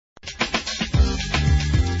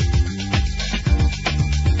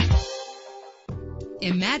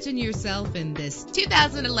Imagine yourself in this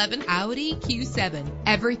 2011 Audi Q7.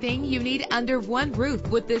 Everything you need under one roof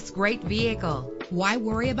with this great vehicle. Why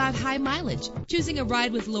worry about high mileage? Choosing a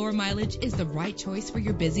ride with lower mileage is the right choice for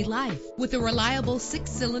your busy life. With a reliable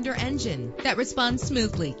 6-cylinder engine that responds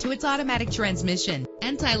smoothly to its automatic transmission,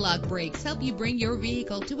 anti-lock brakes help you bring your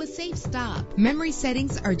vehicle to a safe stop. Memory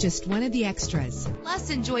settings are just one of the extras. Plus,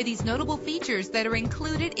 enjoy these notable features that are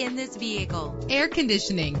included in this vehicle: air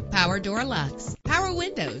conditioning, power door locks, power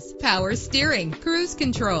windows, power steering, cruise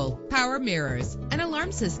control, power mirrors, an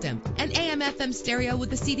alarm system, an AM/FM stereo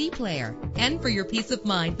with a CD player. And for your peace of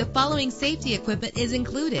mind, the following safety equipment is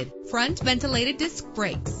included: front ventilated disc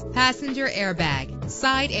brakes, passenger airbag,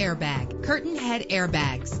 side airbag, curtain head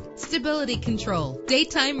airbags, stability control,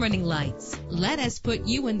 daytime running lights. Let us put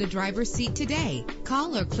you in the driver's seat today.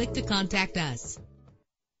 Call or click to contact us.